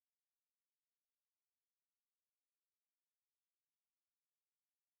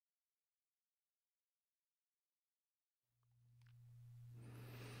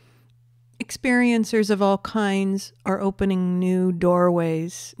Experiencers of all kinds are opening new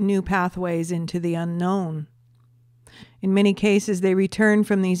doorways, new pathways into the unknown. In many cases, they return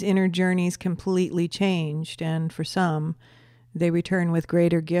from these inner journeys completely changed, and for some, they return with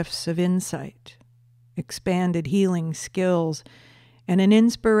greater gifts of insight, expanded healing skills, and an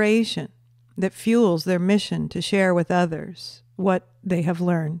inspiration that fuels their mission to share with others what they have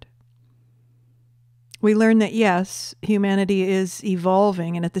learned. We learn that, yes, humanity is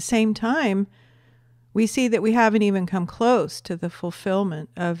evolving, and at the same time, we see that we haven't even come close to the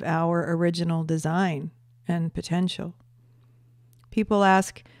fulfillment of our original design and potential. People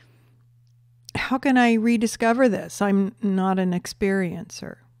ask, how can I rediscover this? I'm not an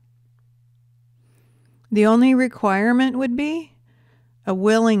experiencer. The only requirement would be a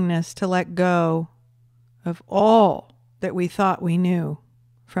willingness to let go of all that we thought we knew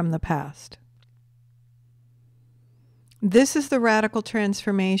from the past. This is the radical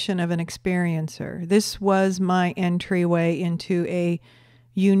transformation of an experiencer. This was my entryway into a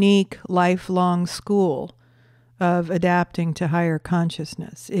unique lifelong school of adapting to higher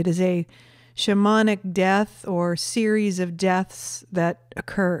consciousness. It is a shamanic death or series of deaths that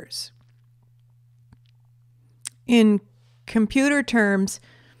occurs. In computer terms,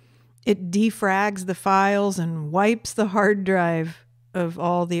 it defrags the files and wipes the hard drive of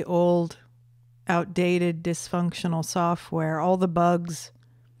all the old, outdated, dysfunctional software, all the bugs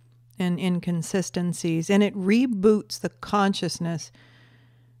and inconsistencies, and it reboots the consciousness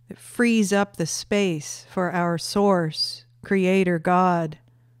that frees up the space for our source, creator, God,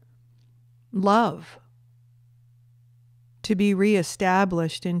 love, to be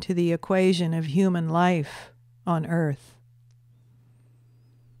reestablished into the equation of human life on earth.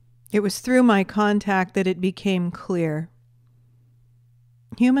 It was through my contact that it became clear.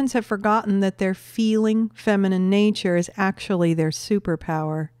 Humans have forgotten that their feeling, feminine nature is actually their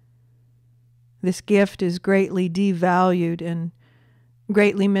superpower. This gift is greatly devalued and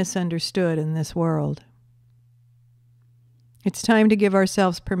greatly misunderstood in this world. It's time to give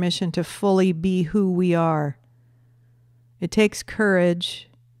ourselves permission to fully be who we are. It takes courage,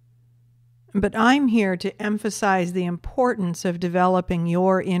 but I'm here to emphasize the importance of developing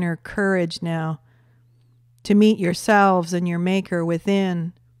your inner courage now, to meet yourselves and your maker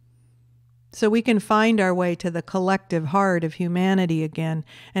within, so we can find our way to the collective heart of humanity again,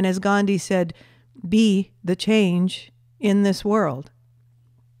 and as Gandhi said, be the change in this world.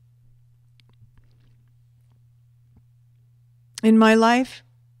 In my life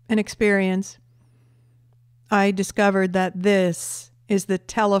and experience, I discovered that this is the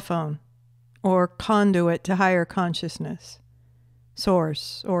telephone or conduit to higher consciousness,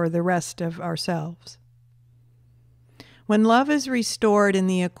 source, or the rest of ourselves. When love is restored in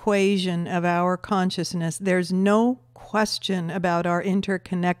the equation of our consciousness, there's no question about our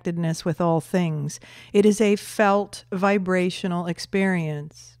interconnectedness with all things. It is a felt vibrational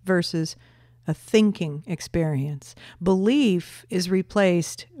experience versus a thinking experience. Belief is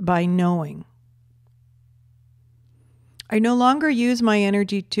replaced by knowing. I no longer use my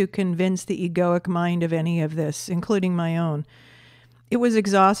energy to convince the egoic mind of any of this, including my own. It was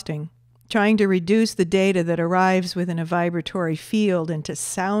exhausting, trying to reduce the data that arrives within a vibratory field into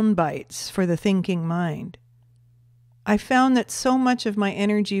sound bites for the thinking mind. I found that so much of my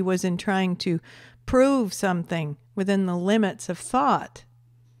energy was in trying to prove something within the limits of thought.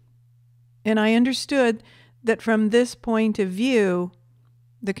 And I understood that from this point of view,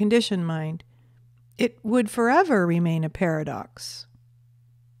 the conditioned mind, it would forever remain a paradox.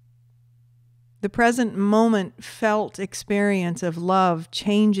 The present moment felt experience of love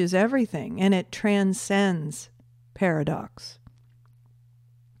changes everything, and it transcends paradox.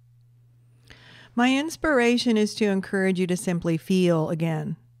 My inspiration is to encourage you to simply feel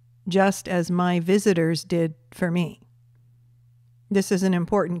again, just as my visitors did for me. This is an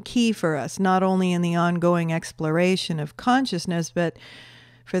important key for us, not only in the ongoing exploration of consciousness, but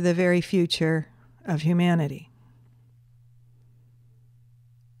for the very future of humanity.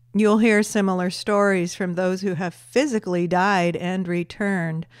 You'll hear similar stories from those who have physically died and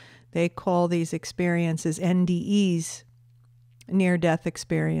returned. They call these experiences NDEs, near-death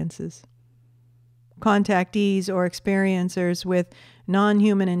experiences. Contactees or experiencers with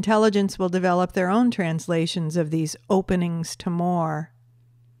non-human intelligence will develop their own translations of these openings to more.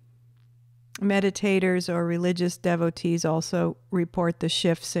 Meditators or religious devotees also report the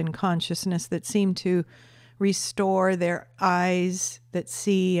shifts in consciousness that seem to restore their eyes that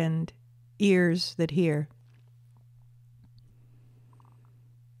see and ears that hear.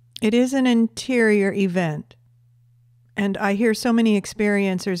 It is an interior event, and I hear so many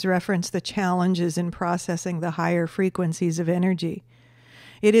experiencers reference the challenges in processing the higher frequencies of energy.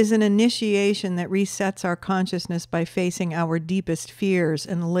 It is an initiation that resets our consciousness by facing our deepest fears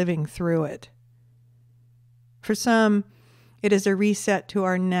and living through it. For some, it is a reset to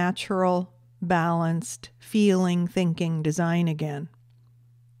our natural, balanced, feeling, thinking design again.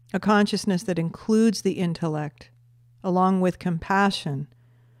 A consciousness that includes the intellect, along with compassion,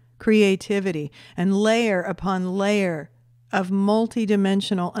 creativity, and layer upon layer of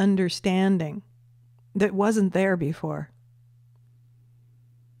multidimensional understanding that wasn't there before.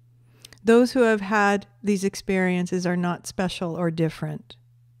 Those who have had these experiences are not special or different.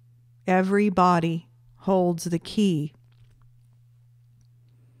 Every body holds the key.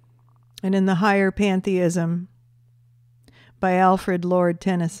 And in the Higher Pantheism by Alfred Lord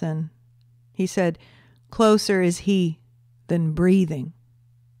Tennyson, he said, "Closer is he than breathing,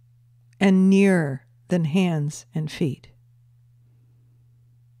 and nearer than hands and feet."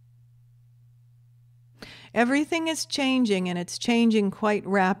 Everything is changing, and it's changing quite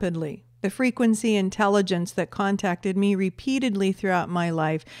rapidly. The frequency intelligence that contacted me repeatedly throughout my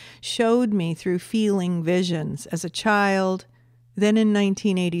life showed me through feeling visions as a child, then in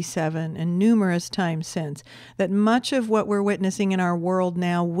 1987, and numerous times since, that much of what we're witnessing in our world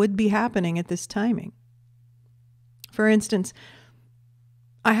now would be happening at this timing. For instance,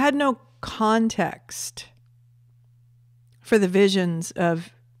 I had no context for the visions of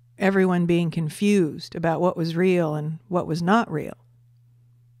everyone being confused about what was real and what was not real.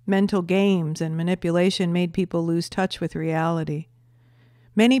 Mental games and manipulation made people lose touch with reality.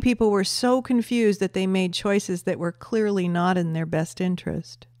 Many people were so confused that they made choices that were clearly not in their best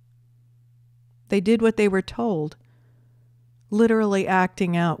interest. They did what they were told, literally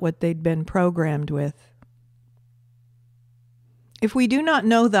acting out what they'd been programmed with. If we do not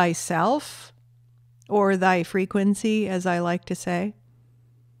know thyself, or thy frequency, as I like to say,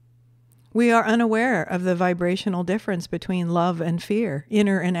 we are unaware of the vibrational difference between love and fear,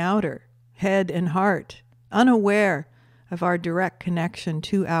 inner and outer, head and heart, unaware of our direct connection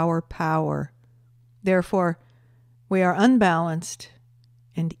to our power. Therefore, we are unbalanced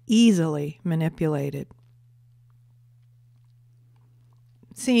and easily manipulated.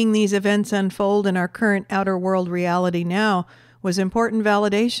 Seeing these events unfold in our current outer world reality now was important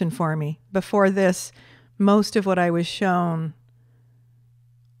validation for me. Before this, most of what I was shown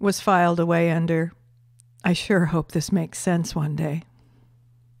was filed away under, "I sure hope this makes sense one day."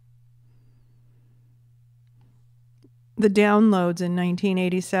 The downloads in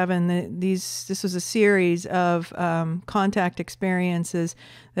 1987, this was a series of contact experiences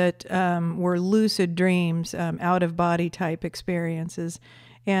that were lucid dreams, out-of-body type experiences.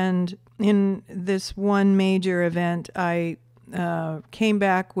 And in this one major event, I came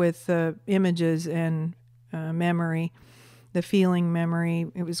back with images and memory, the feeling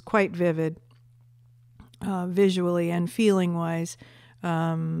memory. It was quite vivid, visually and feeling-wise.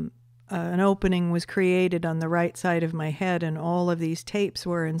 An opening was created on the right side of my head, and all of these tapes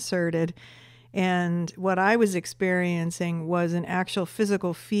were inserted. And what I was experiencing was an actual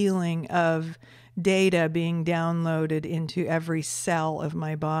physical feeling of data being downloaded into every cell of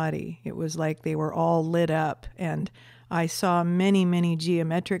my body. It was like they were all lit up, and I saw many, many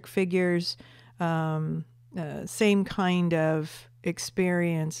geometric figures, same kind of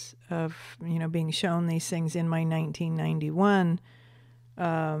experience of, being shown these things in my 1991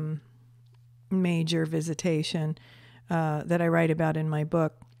 major visitation that I write about in my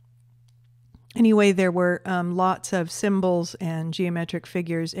book. Anyway, there were lots of symbols and geometric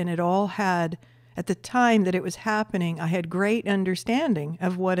figures, and it all had, at the time that it was happening, I had great understanding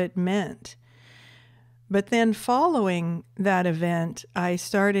of what it meant. But then following that event, I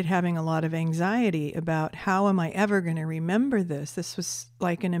started having a lot of anxiety about how am I ever going to remember this? This was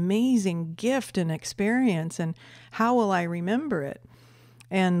like an amazing gift and experience, and how will I remember it?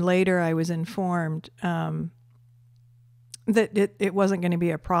 And later I was informed that it wasn't going to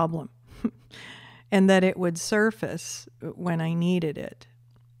be a problem and that it would surface when I needed it.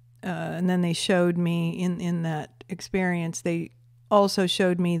 And then they showed me in that experience, they also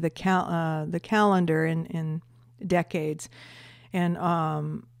showed me the calendar in decades. And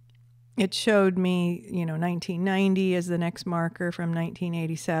it showed me, 1990 as the next marker from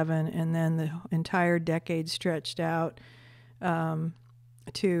 1987, and then the entire decade stretched out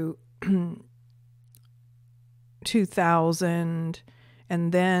to 2000,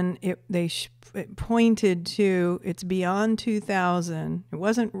 and then it pointed to it's beyond 2000. It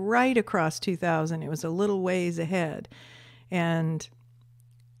wasn't right across 2000. It was a little ways ahead, and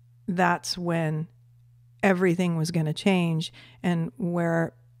that's when everything was going to change and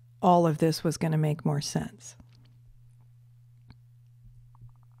where all of this was going to make more sense.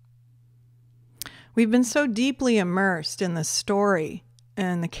 We've been so deeply immersed in the story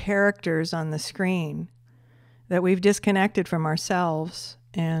and the characters on the screen, that we've disconnected from ourselves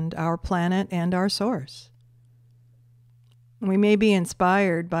and our planet and our source. We may be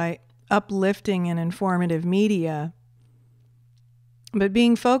inspired by uplifting and informative media, but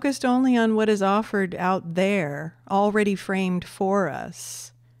being focused only on what is offered out there, already framed for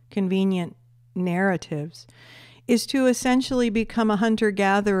us, convenient narratives, is to essentially become a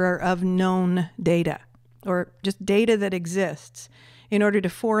hunter-gatherer of known data, or just data that exists, in order to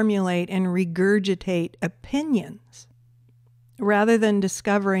formulate and regurgitate opinions, rather than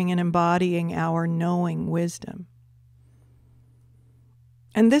discovering and embodying our knowing wisdom.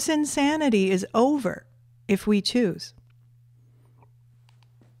 And this insanity is over if we choose.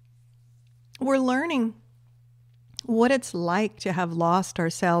 We're learning what it's like to have lost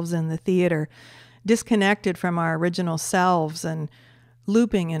ourselves in the theater, disconnected from our original selves and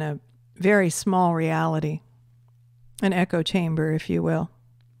looping in a very small reality, an echo chamber, if you will.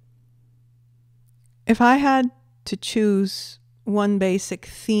 If I had to choose one basic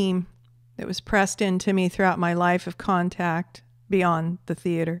theme that was pressed into me throughout my life of contact beyond the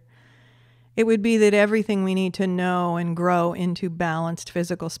theater, it would be that everything we need to know and grow into balanced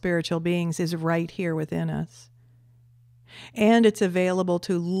physical spiritual beings is right here within us. And it's available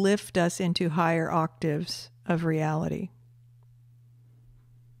to lift us into higher octaves of reality.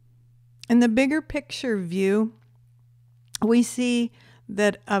 In the bigger picture view, we see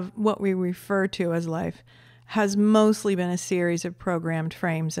that of what we refer to as life has mostly been a series of programmed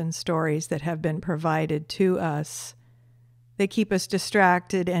frames and stories that have been provided to us. They keep us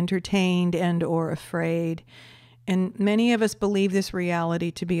distracted, entertained, and or afraid. And many of us believe this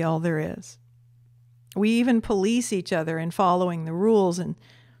reality to be all there is. We even police each other in following the rules and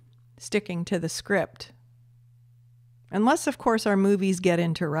sticking to the script. Unless, of course, our movies get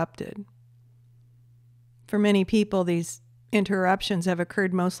interrupted. For many people, these interruptions have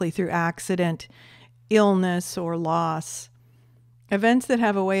occurred mostly through accident, illness, or loss. Events that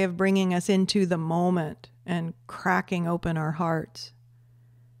have a way of bringing us into the moment and cracking open our hearts.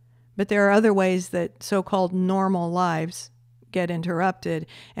 But there are other ways that so-called normal lives get interrupted,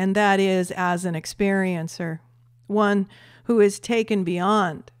 and that is as an experiencer, one who is taken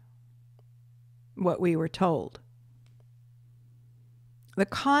beyond what we were told. The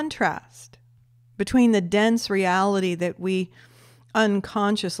contrast between the dense reality that we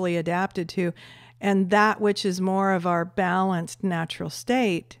unconsciously adapted to and that which is more of our balanced natural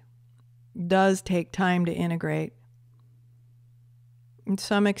state does take time to integrate. And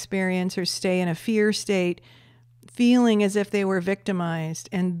some experiencers stay in a fear state, feeling as if they were victimized,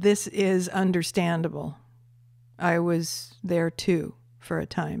 and this is understandable. I was there too for a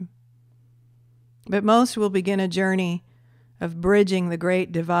time. But most will begin a journey of bridging the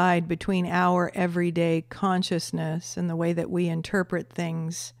great divide between our everyday consciousness and the way that we interpret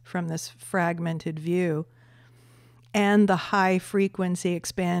things from this fragmented view, and the high-frequency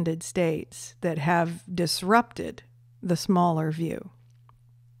expanded states that have disrupted the smaller view.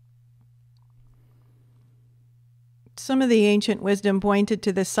 Some of the ancient wisdom pointed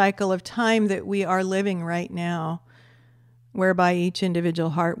to the cycle of time that we are living right now, whereby each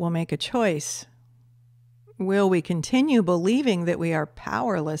individual heart will make a choice. Will we continue believing that we are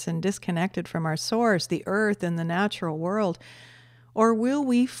powerless and disconnected from our source, the earth and the natural world? Or will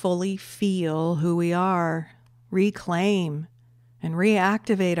we fully feel who we are, reclaim and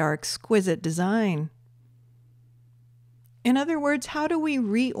reactivate our exquisite design? In other words, how do we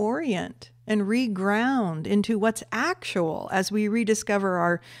reorient and reground into what's actual as we rediscover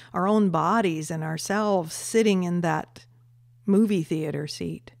our own bodies and ourselves sitting in that movie theater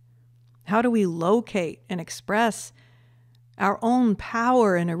seat? How do we locate and express our own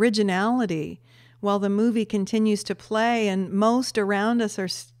power and originality while the movie continues to play and most around us are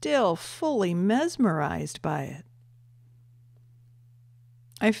still fully mesmerized by it?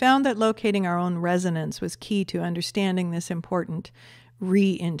 I found that locating our own resonance was key to understanding this important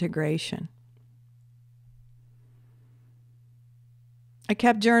reintegration. I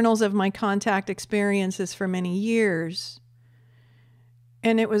kept journals of my contact experiences for many years.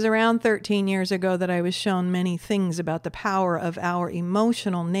 And it was around 13 years ago that I was shown many things about the power of our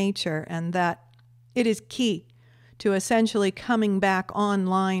emotional nature, and that it is key to essentially coming back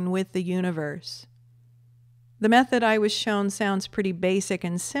online with the universe. The method I was shown sounds pretty basic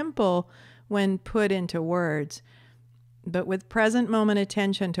and simple when put into words, but with present moment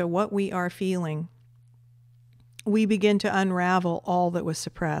attention to what we are feeling, we begin to unravel all that was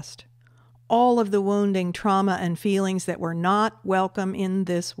suppressed. All of the wounding, trauma, and feelings that were not welcome in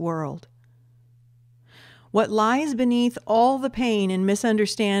this world. What lies beneath all the pain and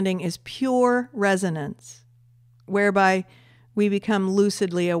misunderstanding is pure resonance, whereby we become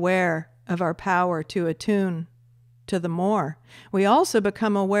lucidly aware of our power to attune to the more. We also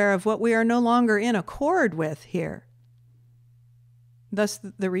become aware of what we are no longer in accord with here. Thus,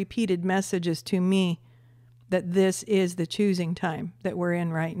 the repeated message is to me that this is the choosing time that we're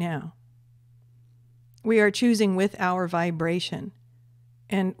in right now. We are choosing with our vibration,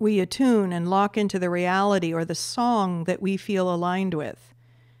 and we attune and lock into the reality or the song that we feel aligned with.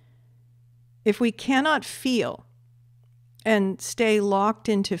 If we cannot feel and stay locked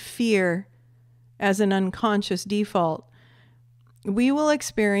into fear as an unconscious default, we will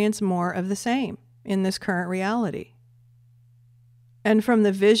experience more of the same in this current reality. And from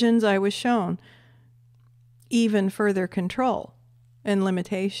the visions I was shown, even further control and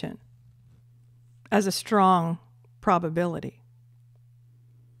limitation as a strong probability.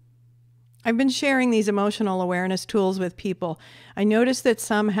 I've been sharing these emotional awareness tools with people. I notice that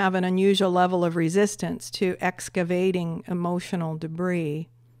some have an unusual level of resistance to excavating emotional debris,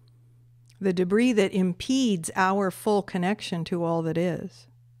 the debris that impedes our full connection to all that is.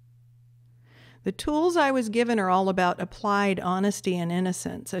 The tools I was given are all about applied honesty and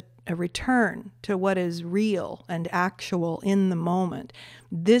innocence, a return to what is real and actual in the moment.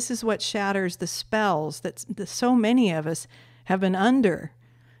 This is what shatters the spells that so many of us have been under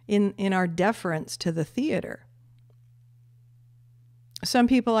in our deference to the theater. Some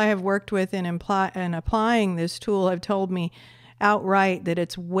people I have worked with in applying this tool have told me outright that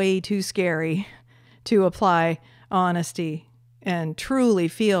it's way too scary to apply honesty and truly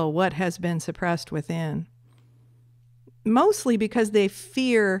feel what has been suppressed within. Mostly because they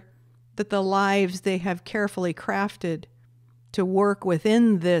fear that the lives they have carefully crafted to work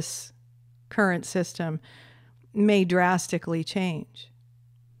within this current system may drastically change.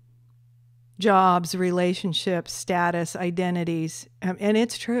 Jobs, relationships, status, identities, and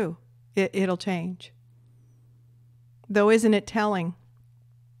it's true, it'll change. Though isn't it telling?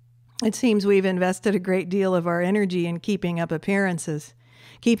 It seems we've invested a great deal of our energy in keeping up appearances,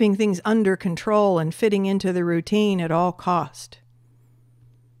 keeping things under control and fitting into the routine at all cost.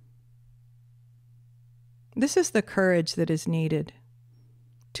 This is the courage that is needed,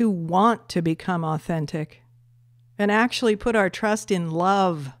 to want to become authentic and actually put our trust in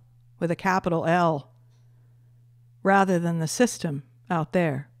love with a capital L, rather than the system out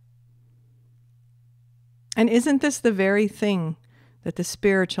there. And isn't this the very thing that the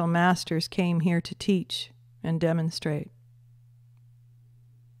spiritual masters came here to teach and demonstrate?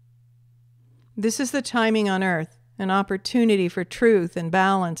 This is the timing on earth, an opportunity for truth and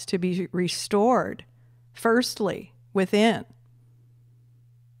balance to be restored, firstly, within.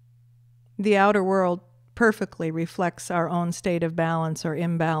 The outer world perfectly reflects our own state of balance or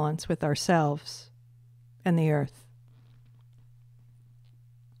imbalance with ourselves and the earth.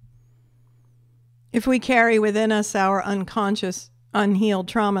 If we carry within us our unconscious, unhealed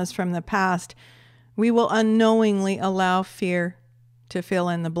traumas from the past, we will unknowingly allow fear to fill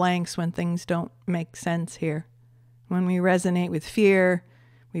in the blanks when things don't make sense here. When we resonate with fear,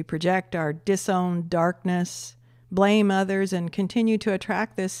 we project our disowned darkness, blame others, and continue to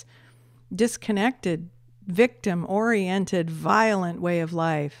attract this disconnected, victim-oriented, violent way of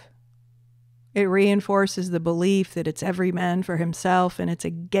life. It reinforces the belief that it's every man for himself and it's a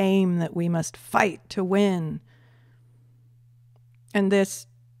game that we must fight to win. And this,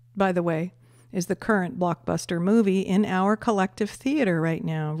 by the way, is the current blockbuster movie in our collective theater right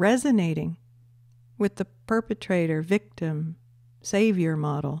now, resonating with the perpetrator, victim, savior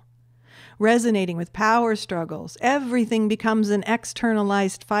model, resonating with power struggles. Everything becomes an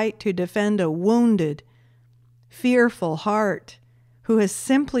externalized fight to defend a wounded, fearful heart who has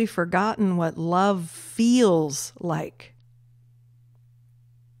simply forgotten what love feels like.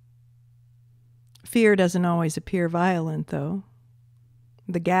 Fear doesn't always appear violent, though.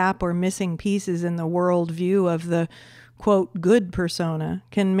 The gap or missing pieces in the worldview of the, quote, good persona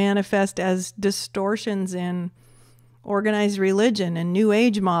can manifest as distortions in organized religion and New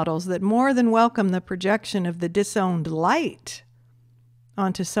Age models that more than welcome the projection of the disowned light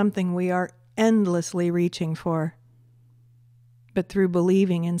onto something we are endlessly reaching for. But through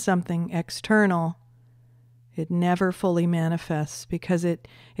believing in something external, it never fully manifests because it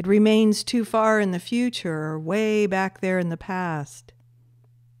remains too far in the future or way back there in the past.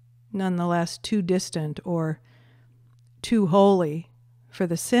 Nonetheless, too distant or too holy for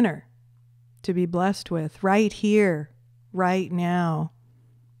the sinner to be blessed with right here, right now,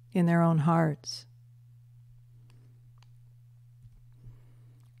 in their own hearts.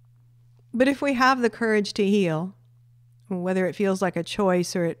 But if we have the courage to heal, whether it feels like a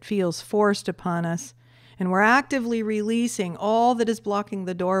choice or it feels forced upon us, and we're actively releasing all that is blocking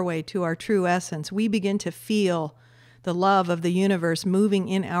the doorway to our true essence, we begin to feel the love of the universe moving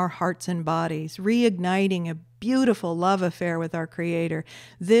in our hearts and bodies, reigniting a beautiful love affair with our Creator.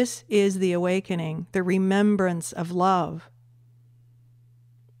 This is the awakening, the remembrance of love.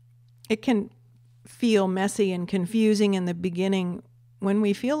 It can feel messy and confusing in the beginning when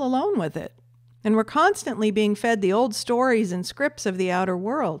we feel alone with it. And we're constantly being fed the old stories and scripts of the outer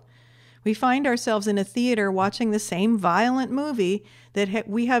world. We find ourselves in a theater watching the same violent movie that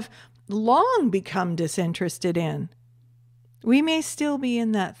we have long become disinterested in. We may still be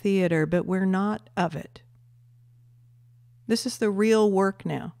in that theater, but we're not of it. This is the real work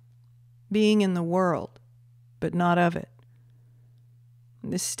now, being in the world, but not of it.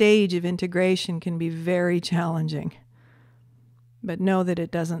 This stage of integration can be very challenging, but know that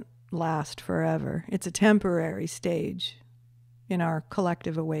it doesn't last forever. It's a temporary stage in our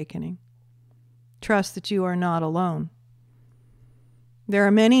collective awakening. Trust that you are not alone. There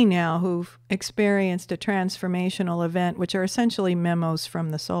are many now who've experienced a transformational event, which are essentially memos from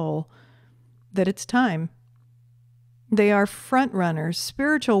the soul, that it's time. They are front runners,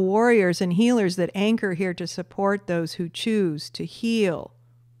 spiritual warriors and healers that anchor here to support those who choose to heal,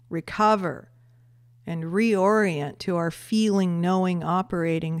 recover, and reorient to our feeling, knowing,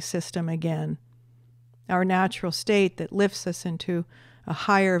 operating system again. Our natural state that lifts us into a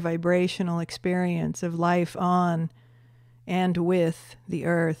higher vibrational experience of life on and with the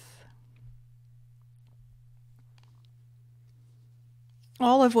earth.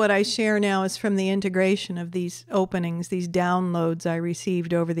 All of what I share now is from the integration of these openings, these downloads I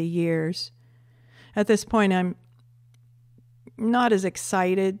received over the years. At this point, I'm not as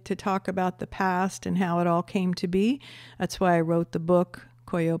excited to talk about the past and how it all came to be. That's why I wrote the book,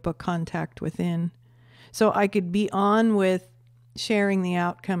 Koyopa, Contact Within, so I could be on with sharing the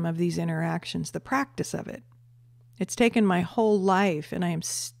outcome of these interactions, the practice of it. It's taken my whole life, and I am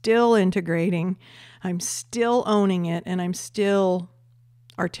still integrating, I'm still owning it, and I'm still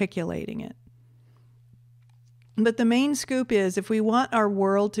articulating it. But the main scoop is, if we want our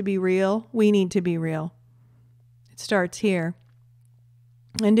world to be real, we need to be real. It starts here.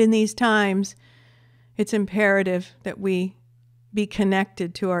 And in these times, it's imperative that we be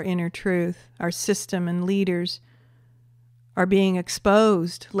connected to our inner truth. Our system and leaders are being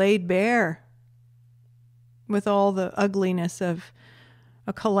exposed, laid bare, with all the ugliness of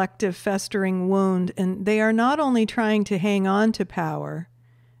a collective festering wound. And they are not only trying to hang on to power,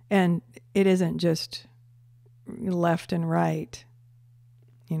 and it isn't just left and right,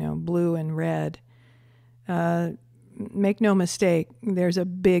 blue and red. Make no mistake, there's a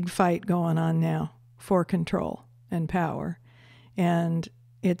big fight going on now for control and power. And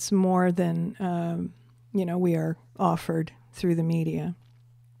it's more than, we are offered through the media.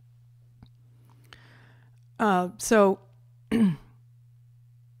 So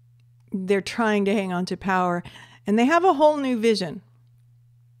they're trying to hang on to power, and they have a whole new vision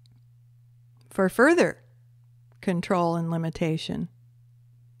for further control and limitation.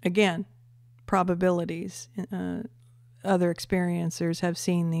 Again, probabilities. Other experiencers have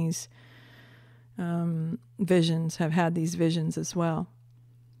seen these visions, have had these visions as well.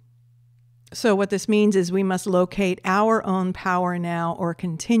 So what this means is we must locate our own power now, or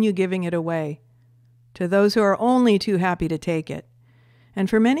continue giving it away to those who are only too happy to take it. And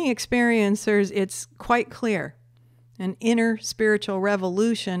for many experiencers, it's quite clear. An inner spiritual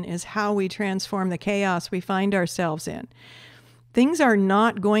revolution is how we transform the chaos we find ourselves in. Things are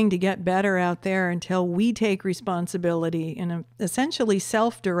not going to get better out there until we take responsibility and essentially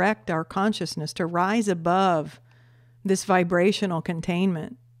self-direct our consciousness to rise above this vibrational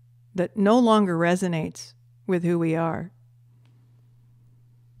containment that no longer resonates with who we are.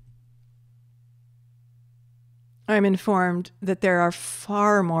 I'm informed that there are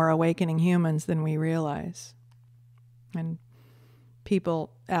far more awakening humans than we realize. And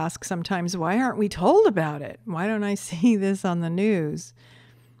people ask sometimes, why aren't we told about it? Why don't I see this on the news?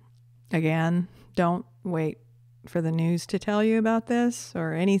 Again, don't wait for the news to tell you about this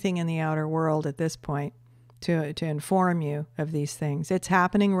or anything in the outer world at this point to inform you of these things. It's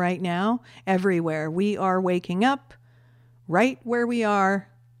happening right now, everywhere. We are waking up right where we are,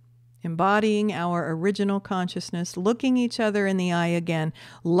 embodying our original consciousness, looking each other in the eye again,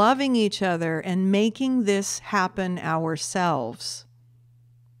 loving each other, and making this happen ourselves.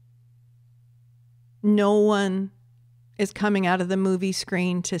 No one is coming out of the movie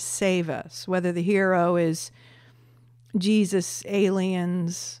screen to save us, whether the hero is Jesus,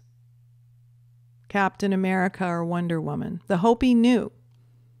 aliens, Captain America, or Wonder Woman. The Hopi knew.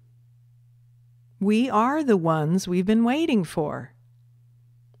 We are the ones we've been waiting for.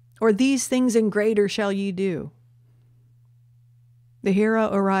 Or these things and greater shall ye do. The hero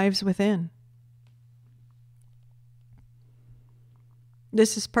arrives within.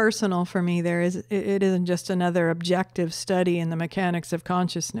 This is personal for me. It isn't just another objective study in the mechanics of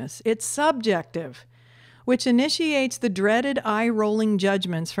consciousness. It's subjective, which initiates the dreaded eye-rolling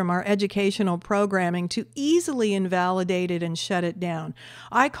judgments from our educational programming to easily invalidate it and shut it down.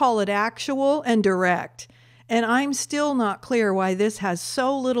 I call it actual and direct, and I'm still not clear why this has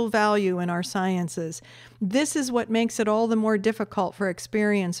so little value in our sciences. This is what makes it all the more difficult for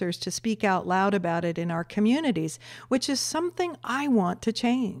experiencers to speak out loud about it in our communities, which is something I want to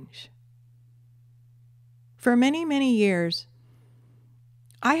change. For many, many years,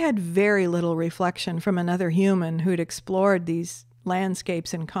 I had very little reflection from another human who'd explored these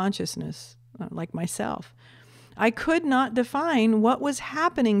landscapes in consciousness, like myself. I could not define what was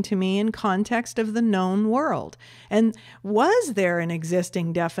happening to me in context of the known world. And was there an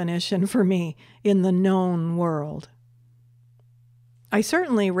existing definition for me in the known world? I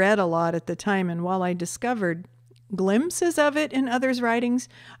certainly read a lot at the time, and while I discovered glimpses of it in others' writings,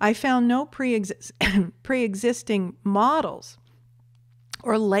 I found no pre-existing models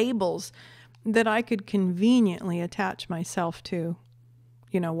or labels that I could conveniently attach myself to.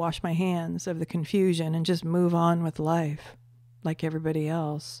 Wash my hands of the confusion and just move on with life like everybody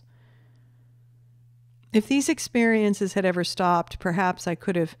else. If these experiences had ever stopped, perhaps I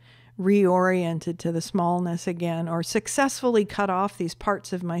could have reoriented to the smallness again, or successfully cut off these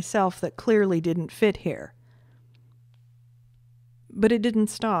parts of myself that clearly didn't fit here. But it didn't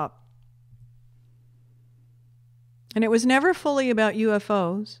stop. And it was never fully about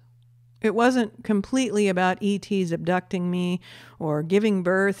UFOs. It wasn't completely about ETs abducting me or giving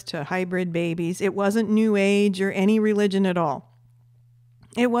birth to hybrid babies. It wasn't New Age or any religion at all.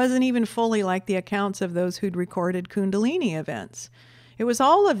 It wasn't even fully like the accounts of those who'd recorded Kundalini events. It was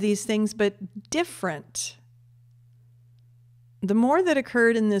all of these things, but different. The more that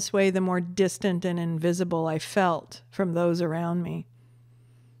occurred in this way, the more distant and invisible I felt from those around me.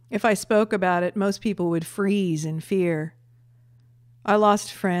 If I spoke about it, most people would freeze in fear. I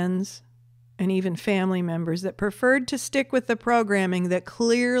lost friends and even family members that preferred to stick with the programming that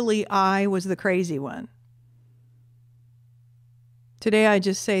clearly I was the crazy one. Today I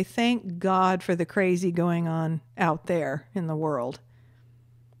just say thank God for the crazy going on out there in the world.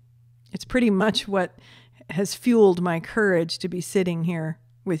 It's pretty much what has fueled my courage to be sitting here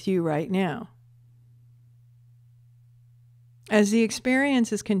with you right now. As the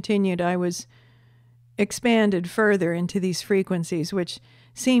experiences continued, I was expanded further into these frequencies, which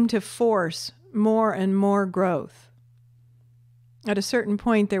seemed to force more and more growth. At a certain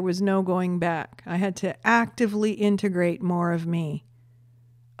point, there was no going back. I had to actively integrate more of me,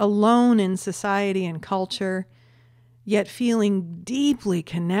 alone in society and culture, yet feeling deeply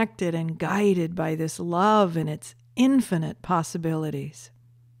connected and guided by this love and its infinite possibilities.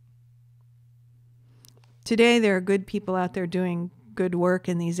 Today, there are good people out there doing good work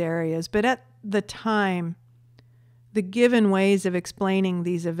in these areas, but at the time, the given ways of explaining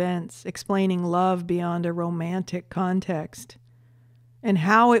these events, explaining love beyond a romantic context, and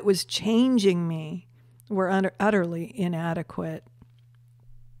how it was changing me, were utterly inadequate.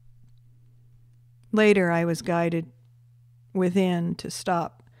 Later, I was guided within to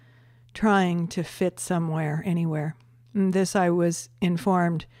stop trying to fit somewhere, anywhere. And this, I was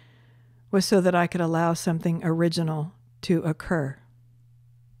informed, was so that I could allow something original to occur.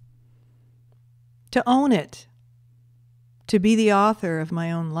 To own it, to be the author of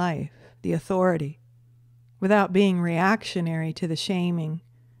my own life, the authority, without being reactionary to the shaming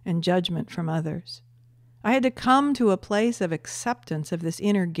and judgment from others. I had to come to a place of acceptance of this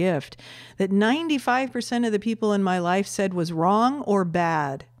inner gift that 95% of the people in my life said was wrong or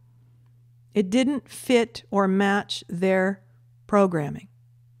bad. It didn't fit or match their programming.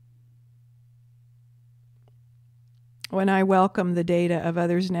 When I welcome the data of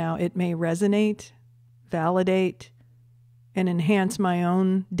others now, it may resonate, validate, and enhance my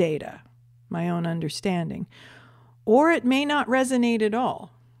own data, my own understanding. Or it may not resonate at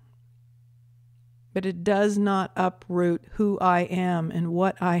all. But it does not uproot who I am and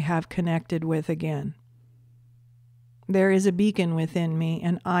what I have connected with again. There is a beacon within me,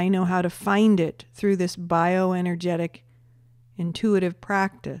 and I know how to find it through this bioenergetic, intuitive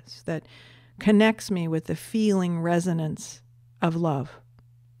practice that connects me with the feeling resonance of love.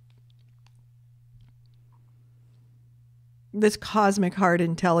 This cosmic heart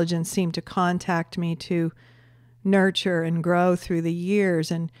intelligence seemed to contact me to nurture and grow through the years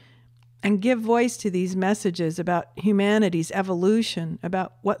and give voice to these messages about humanity's evolution,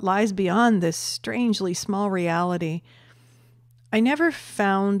 about what lies beyond this strangely small reality. I never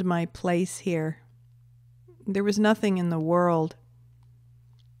found my place here. There was nothing in the world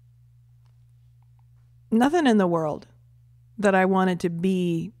that I wanted to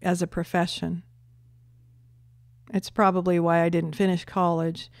be as a profession. It's probably why I didn't finish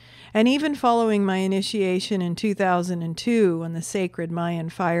college. And even following my initiation in 2002 on the sacred Mayan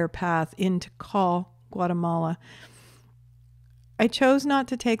fire path into Tikal, Guatemala, I chose not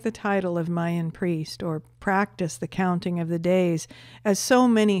to take the title of Mayan priest or practice the counting of the days, as so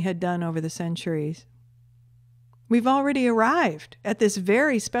many had done over the centuries. We've already arrived at this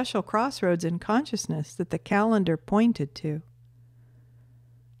very special crossroads in consciousness that the calendar pointed to.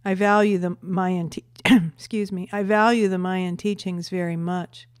 I value the Mayan I value the Mayan teachings very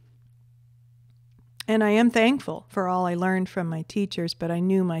much. And I am thankful for all I learned from my teachers, but I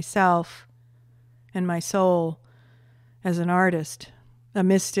knew myself and my soul as an artist, a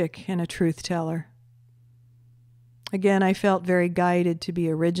mystic, and a truth teller. Again, I felt very guided to be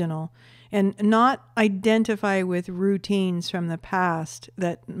original and not identify with routines from the past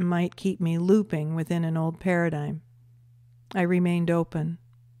that might keep me looping within an old paradigm. I remained open.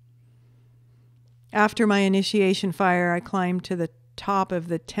 After my initiation fire, I climbed to the top of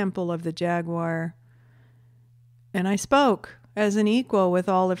the Temple of the Jaguar, and I spoke as an equal with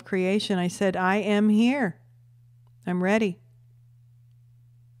all of creation. I said, I am here. I'm ready.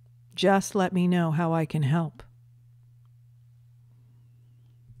 Just let me know how I can help.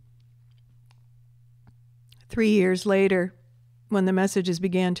 Three years later, when the messages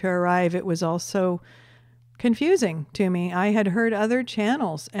began to arrive, it was all so confusing to me. I had heard other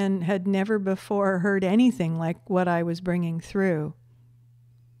channels and had never before heard anything like what I was bringing through.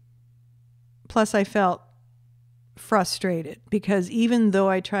 Plus, I felt frustrated because even though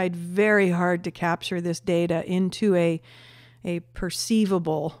I tried very hard to capture this data into a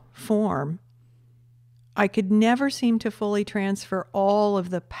perceivable form, I could never seem to fully transfer all of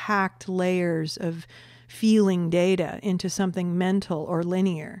the packed layers of feeling data into something mental or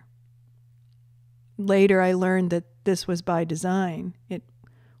linear. Later, I learned that this was by design. It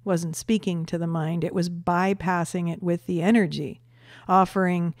wasn't speaking to the mind. It was bypassing it with the energy,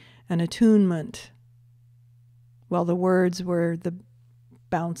 offering an attunement. Well, the words were the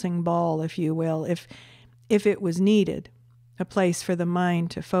bouncing ball, if you will, if it was needed, a place for the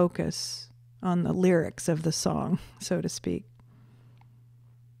mind to focus on the lyrics of the song, so to speak.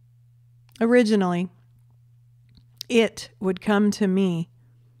 Originally, it would come to me,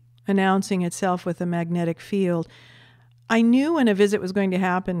 announcing itself with a magnetic field. I knew when a visit was going to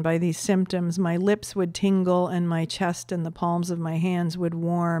happen by these symptoms. My lips would tingle and my chest and the palms of my hands would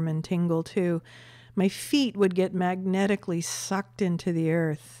warm and tingle too. My feet would get magnetically sucked into the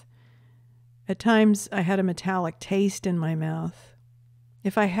earth. At times, I had a metallic taste in my mouth.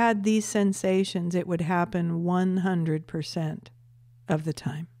 If I had these sensations, it would happen 100% of the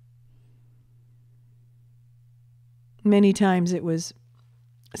time. Many times it was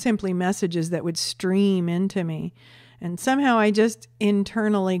simply messages that would stream into me, and somehow I just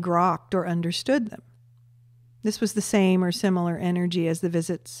internally grokked or understood them. This was the same or similar energy as the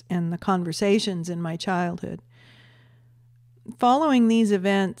visits and the conversations in my childhood. Following these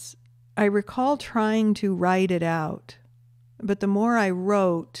events, I recall trying to write it out, but the more I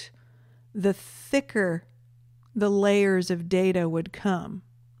wrote, the thicker the layers of data would come.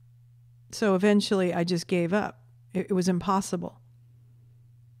 So eventually I just gave up. It was impossible.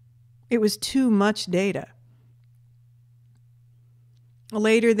 It was too much data.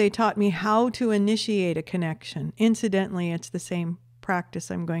 Later, they taught me how to initiate a connection. Incidentally, it's the same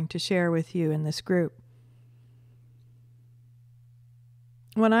practice I'm going to share with you in this group.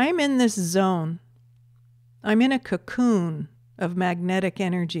 When I'm in this zone, I'm in a cocoon of magnetic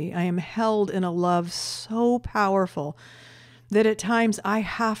energy. I am held in a love so powerful that at times I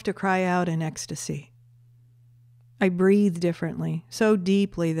have to cry out in ecstasy. I breathe differently, so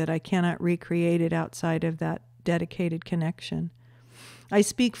deeply that I cannot recreate it outside of that dedicated connection. I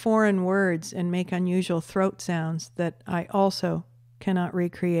speak foreign words and make unusual throat sounds that I also cannot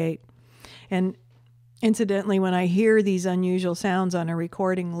recreate. And incidentally, when I hear these unusual sounds on a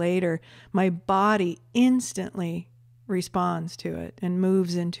recording later, my body instantly responds to it and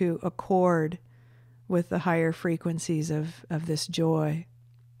moves into accord with the higher frequencies of this joy.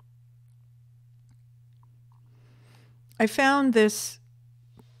 I found this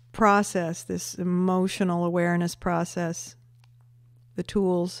process, this emotional awareness process, the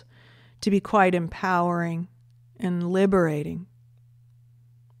tools, to be quite empowering and liberating.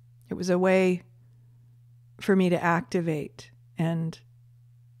 It was a way for me to activate and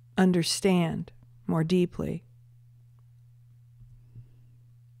understand more deeply.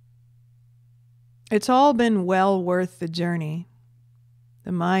 It's all been well worth the journey.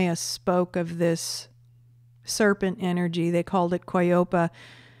 The Maya spoke of this serpent energy. They called it Koyopa.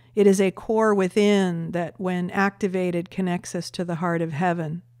 It is a core within that, when activated, connects us to the heart of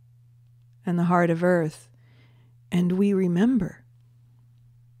heaven and the heart of earth, and we remember.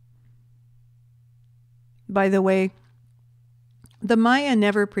 By the way, the Maya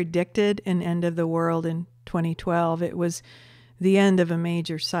never predicted an end of the world in 2012. It was the end of a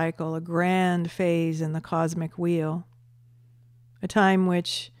major cycle, a grand phase in the cosmic wheel, a time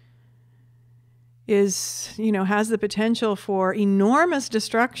which is, has the potential for enormous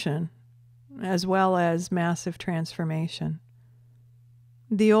destruction as well as massive transformation.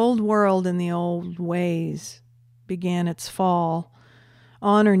 The old world and the old ways began its fall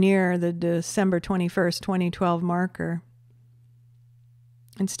on or near the December 21st, 2012 marker.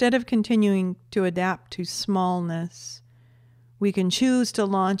 Instead of continuing to adapt to smallness, we can choose to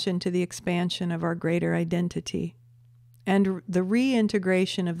launch into the expansion of our greater identity. And the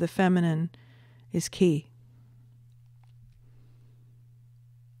reintegration of the feminine is key.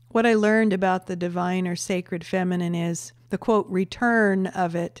 What I learned about the divine or sacred feminine is the, quote, return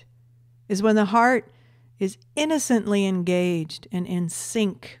of it is when the heart is innocently engaged and in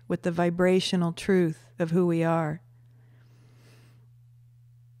sync with the vibrational truth of who we are.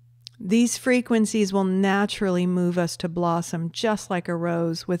 These frequencies will naturally move us to blossom just like a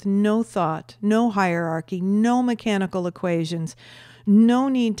rose, with no thought, no hierarchy, no mechanical equations, no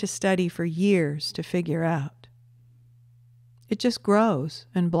need to study for years to figure out. It just grows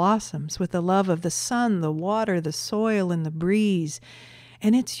and blossoms with the love of the sun, the water, the soil, and the breeze.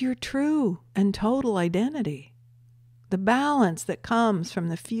 And it's your true and total identity. The balance that comes from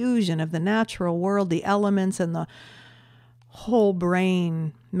the fusion of the natural world, the elements, and the whole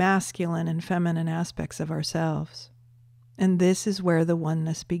brain, masculine and feminine aspects of ourselves. And this is where the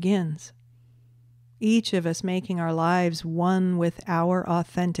oneness begins. Each of us making our lives one with our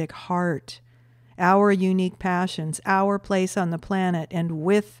authentic heart, our unique passions, our place on the planet, and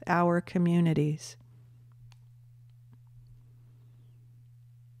with our communities.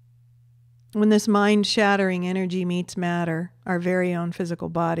 When this mind-shattering energy meets matter, our very own physical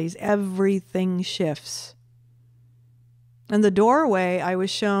bodies, everything shifts. And the doorway I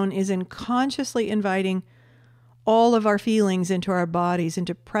was shown is in consciously inviting all of our feelings into our bodies,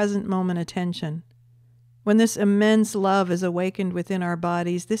 into present moment attention. When this immense love is awakened within our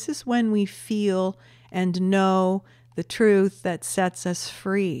bodies, this is when we feel and know the truth that sets us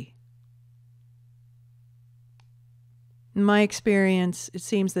free. In my experience, it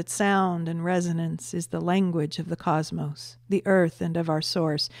seems that sound and resonance is the language of the cosmos, the earth, and of our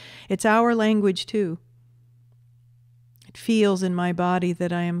source. It's our language too. It feels in my body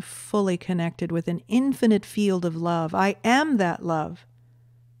that I am fully connected with an infinite field of love. I am that love,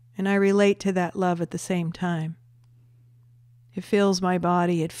 and I relate to that love at the same time. It fills my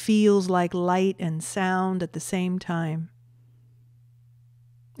body. It feels like light and sound at the same time.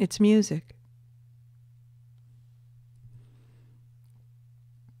 It's music.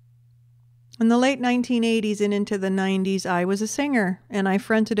 In the late 1980s and into the 90s, I was a singer, and I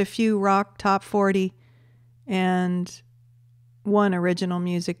fronted a few rock top 40 and one original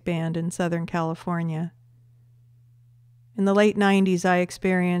music band in Southern California. In the late 90s, I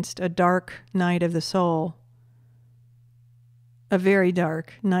experienced a dark night of the soul, a very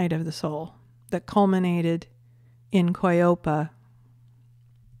dark night of the soul that culminated in Koyopa.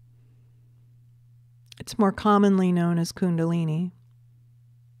 It's more commonly known as Kundalini.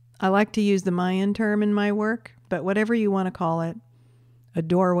 I like to use the Mayan term in my work, but whatever you want to call it, a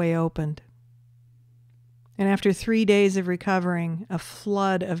doorway opened. And after 3 days of recovering, a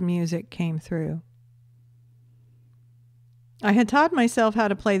flood of music came through. I had taught myself how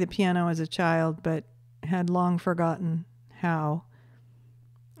to play the piano as a child, but had long forgotten how.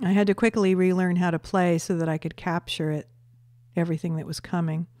 I had to quickly relearn how to play so that I could capture it, everything that was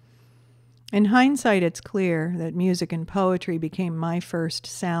coming. In hindsight, it's clear that music and poetry became my first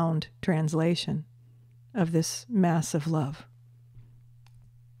sound translation of this massive love.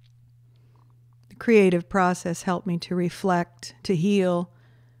 The creative process helped me to reflect, to heal,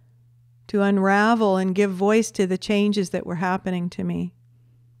 to unravel and give voice to the changes that were happening to me.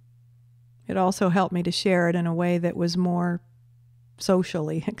 It also helped me to share it in a way that was more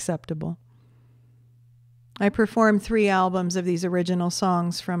socially acceptable. I performed 3 albums of these original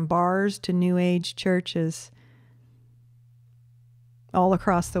songs from bars to New Age churches all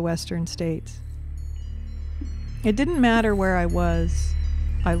across the Western states. It didn't matter where I was.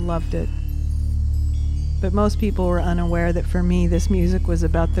 I loved it. But most people were unaware that for me, this music was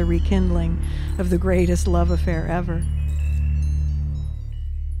about the rekindling of the greatest love affair ever.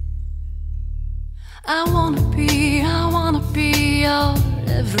 I wanna be your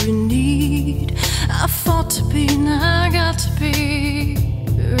every need. I fought to be, now I got to be.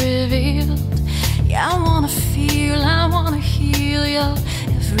 healed. Yeah, I wanna feel, I wanna heal your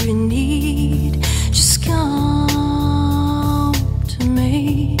every need. Just come to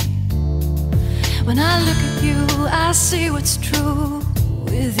me. When I look at you, I see what's true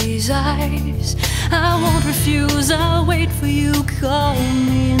with these eyes. I won't refuse, I'll wait for you, call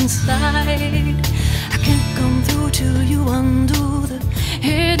me inside. I can't come through till you undo the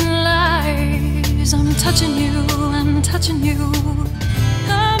hidden lies. I'm touching you, I'm touching you.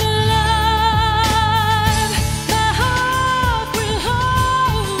 I'm alive, my heart will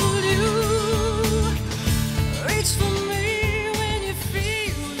hold you. Reach for me when you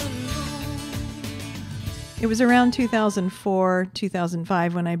feel alone. It was around 2004,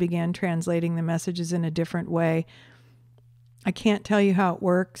 2005 when I began translating the messages in a different way. I can't tell you how it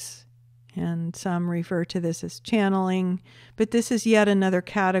works, and some refer to this as channeling, but this is yet another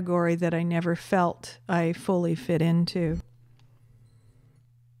category that I never felt I fully fit into.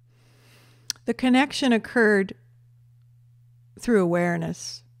 The connection occurred through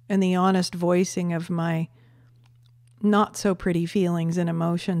awareness and the honest voicing of my not so pretty feelings and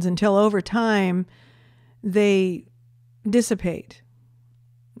emotions until over time they dissipate.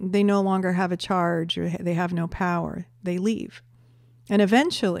 They no longer have a charge, or they have no power. They leave. And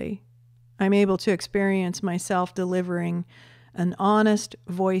eventually, I'm able to experience myself delivering an honest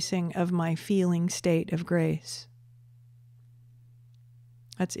voicing of my feeling state of grace.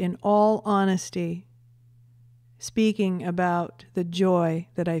 That's in all honesty, speaking about the joy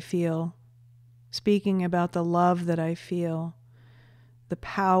that I feel, speaking about the love that I feel, the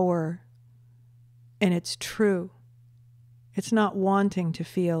power, and it's true. It's not wanting to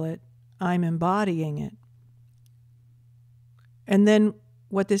feel it. I'm embodying it. And then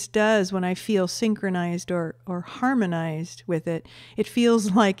what this does when I feel synchronized or harmonized with it, it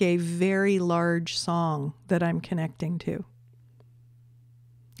feels like a very large song that I'm connecting to.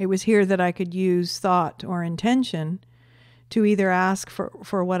 It was here that I could use thought or intention to either ask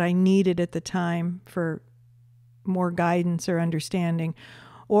for what I needed at the time, for more guidance or understanding,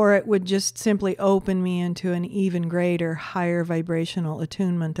 or it would just simply open me into an even greater, higher vibrational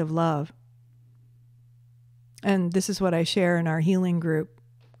attunement of love. And this is what I share in our healing group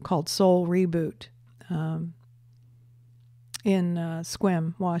called Soul Reboot in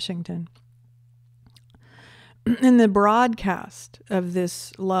Sequim, Washington. In the broadcast of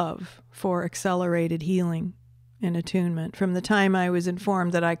this love for accelerated healing and attunement, from the time I was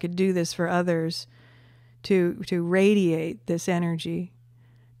informed that I could do this for others, to radiate this energy,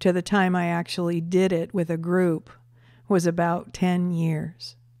 to the time I actually did it with a group, was about 10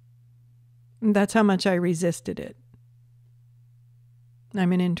 years. And that's how much I resisted it.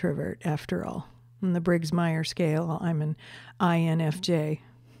 I'm an introvert, after all. On the Briggs-Meyer scale, I'm an INFJ.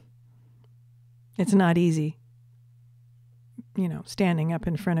 It's not easy, standing up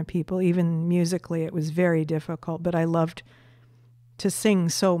in front of people. Even musically, it was very difficult, but I loved to sing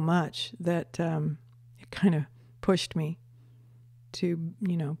so much that it kind of pushed me to,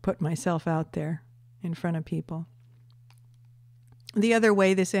 put myself out there in front of people. The other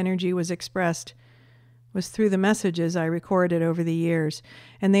way this energy was expressed was through the messages I recorded over the years,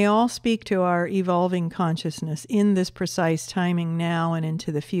 and they all speak to our evolving consciousness in this precise timing now and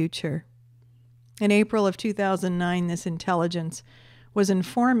into the future. In April of 2009, this intelligence was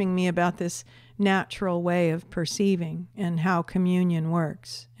informing me about this natural way of perceiving and how communion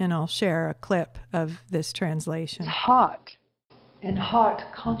works, and I'll share a clip of this translation. Heart and heart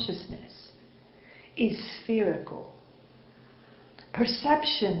consciousness is spherical.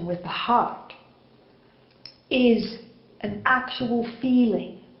 Perception with the heart is an actual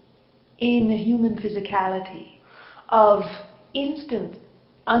feeling in the human physicality of instant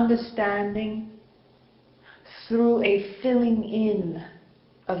understanding through a filling in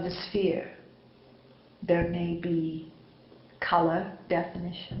of the sphere. There may be color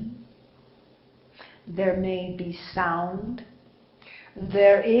definition, there may be sound,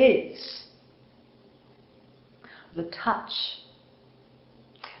 there is the touch,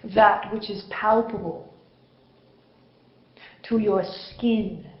 that which is palpable to your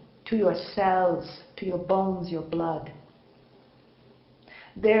skin, to your cells, to your bones, your blood.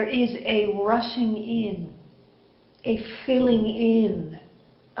 There is a rushing in, a filling in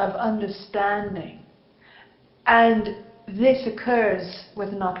of understanding, and this occurs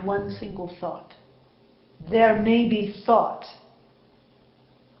with not one single thought. There may be thought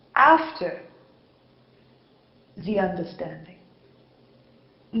after the understanding,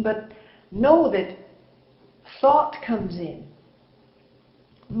 but know that thought comes in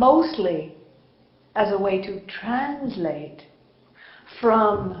mostly as a way to translate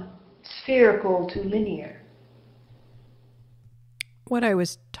from spherical to linear. What I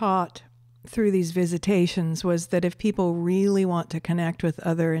was taught through these visitations was that if people really want to connect with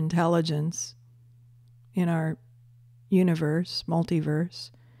other intelligence in our universe,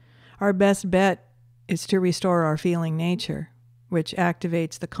 multiverse, our best bet is to restore our feeling nature, which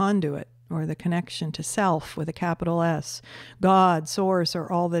activates the conduit, or the connection to self with a capital S, God, source,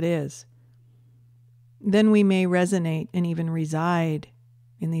 or all that is. Then we may resonate and even reside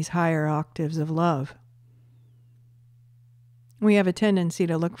in these higher octaves of love. We have a tendency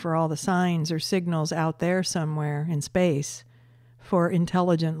to look for all the signs or signals out there somewhere in space for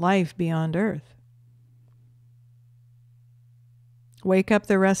intelligent life beyond Earth. Wake up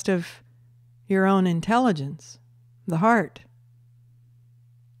the rest of your own intelligence, the heart,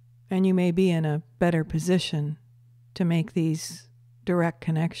 and you may be in a better position to make these direct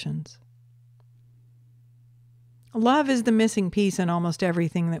connections. Love is the missing piece in almost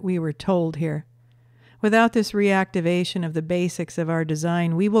everything that we were told here. Without this reactivation of the basics of our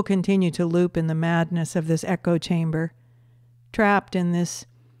design, we will continue to loop in the madness of this echo chamber, trapped in this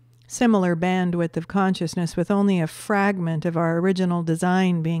similar bandwidth of consciousness with only a fragment of our original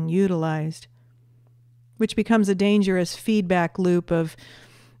design being utilized, which becomes a dangerous feedback loop of,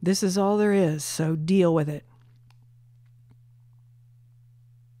 this is all there is, so deal with it.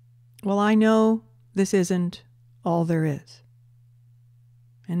 Well, I know this isn't all there is.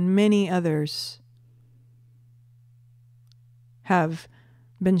 And many others have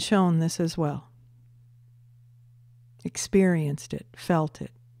been shown this as well. Experienced it, felt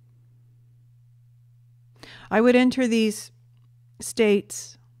it. I would enter these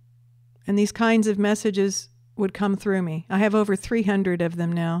states, and these kinds of messages would come through me. I have over 300 of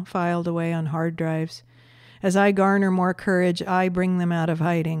them now, filed away on hard drives. As I garner more courage, I bring them out of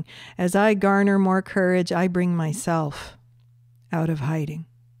hiding. As I garner more courage, I bring myself out of hiding.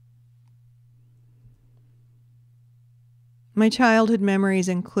 My childhood memories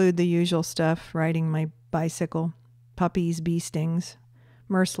include the usual stuff, riding my bicycle, puppies, bee stings,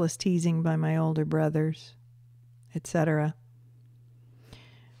 merciless teasing by my older brothers, etc.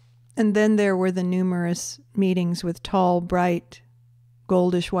 And then there were the numerous meetings with tall, bright,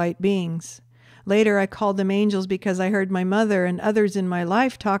 goldish-white beings. Later I called them angels because I heard my mother and others in my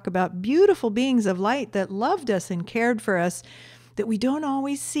life talk about beautiful beings of light that loved us and cared for us, that we don't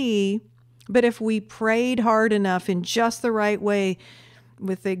always see. But if we prayed hard enough in just the right way,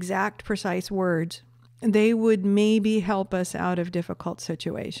 with the exact precise words, they would maybe help us out of difficult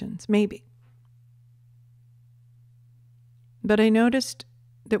situations. Maybe. But I noticed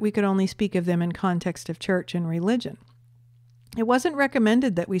that we could only speak of them in context of church and religion. It wasn't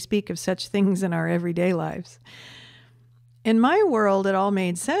recommended that we speak of such things in our everyday lives. In my world, it all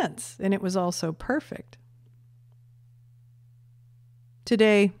made sense, and it was also perfect.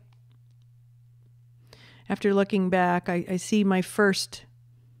 Today, after looking back, I see my first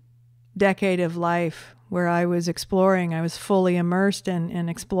decade of life where I was exploring. I was fully immersed in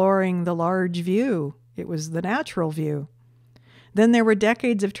exploring the large view. It was the natural view. Then there were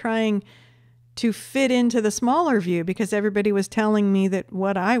decades of trying to fit into the smaller view because everybody was telling me that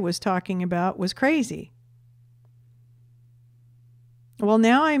what I was talking about was crazy. Well,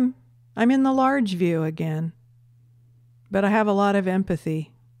 now I'm in the large view again, but I have a lot of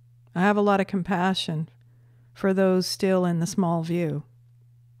empathy. I have a lot of compassion for those still in the small view.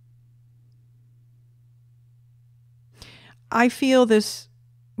 I feel this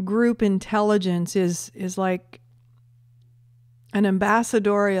group intelligence is like an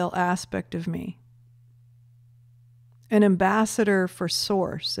ambassadorial aspect of me. An ambassador for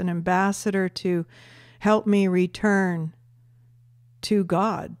source, an ambassador to help me return to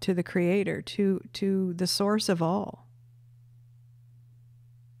God, to the Creator, to the source of all.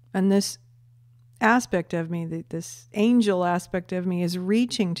 And this aspect of me, this angel aspect of me, is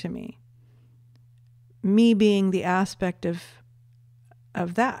reaching to me. Me being the aspect of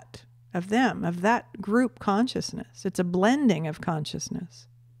that, of them, of that group consciousness. It's a blending of consciousness.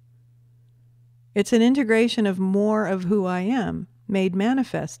 It's an integration of more of who I am, made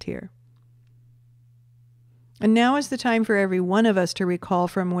manifest here. And now is the time for every one of us to recall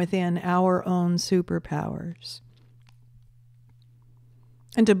from within our own superpowers,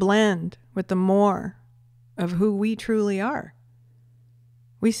 and to blend with the more of who we truly are.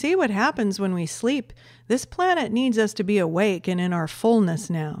 We see what happens when we sleep. This planet needs us to be awake and in our fullness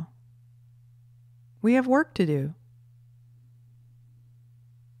now. We have work to do.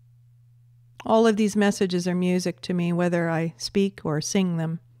 All of these messages are music to me, whether I speak or sing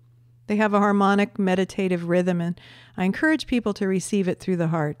them. They have a harmonic, meditative rhythm, and I encourage people to receive it through the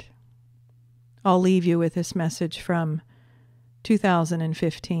heart. I'll leave you with this message from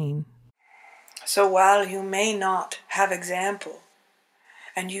 2015. So while you may not have example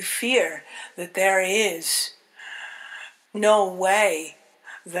and you fear that there is no way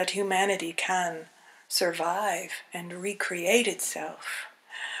that humanity can survive and recreate itself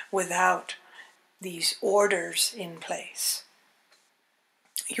without these orders in place,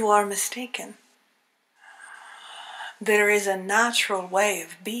 you are mistaken. There is a natural way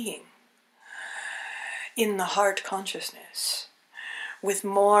of being in the heart consciousness, with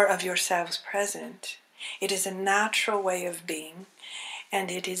more of yourselves present. It is a natural way of being, and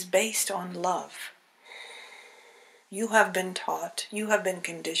it is based on love. You have been taught, you have been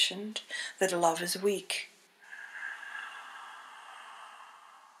conditioned that love is weak.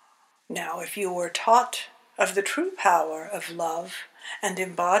 Now, if you were taught of the true power of love and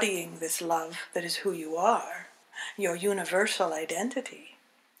embodying this love that is who you are, your universal identity,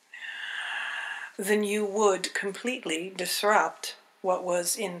 then you would completely disrupt what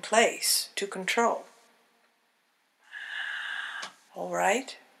was in place to control. All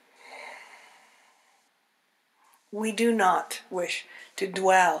right? We do not wish to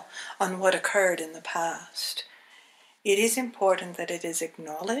dwell on what occurred in the past. It is important that it is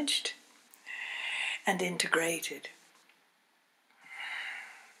acknowledged and integrated.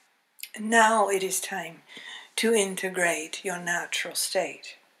 Now it is time to integrate your natural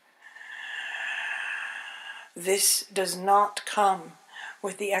state. This does not come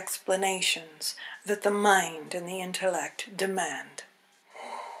with the explanations that the mind and the intellect demand.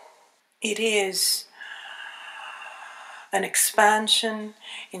 It is an expansion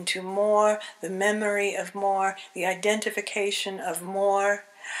into more, the memory of more, the identification of more,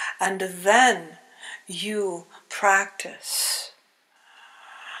 and then you practice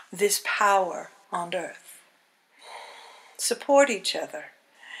this power on earth. Support each other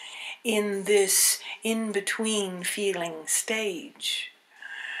in this in-between feeling stage.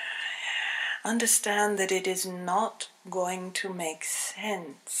 Understand that it is not going to make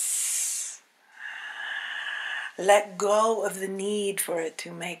sense. Let go of the need for it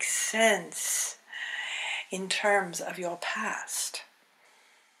to make sense in terms of your past.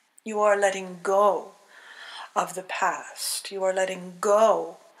 You are letting go of the past. You are letting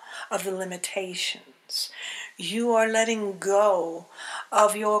go of the limitations. You are letting go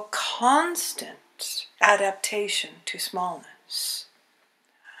of your constant adaptation to smallness.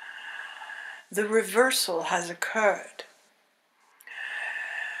 The reversal has occurred.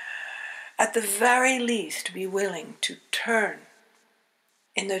 At the very least, be willing to turn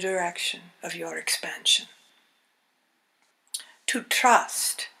in the direction of your expansion. To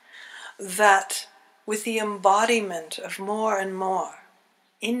trust that with the embodiment of more and more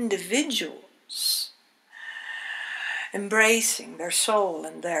individuals embracing their soul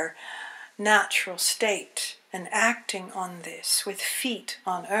and their natural state and acting on this with feet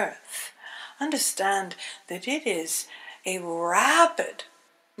on earth, understand that it is a rapid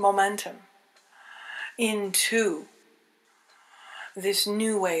momentum into this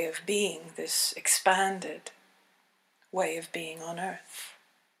new way of being, this expanded way of being on earth.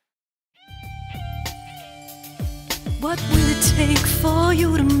 What will it take for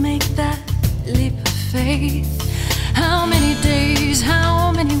you to make that leap of faith? How many days,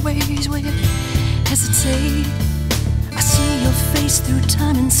 how many ways will you hesitate? I see your face through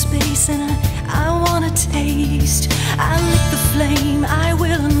time and space, and I wanna taste. I lick the flame, I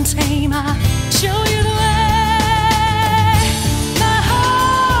will untame, I show you the way. My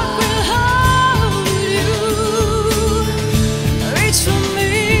heart will hold you. Reach for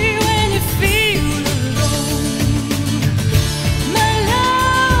me when you feel alone. My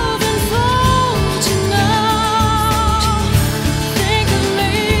love enfolds you now. Think of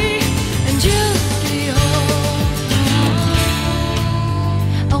me and you'll be whole.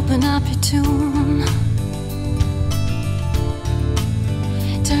 Open up your tune,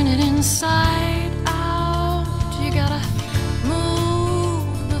 turn it inside.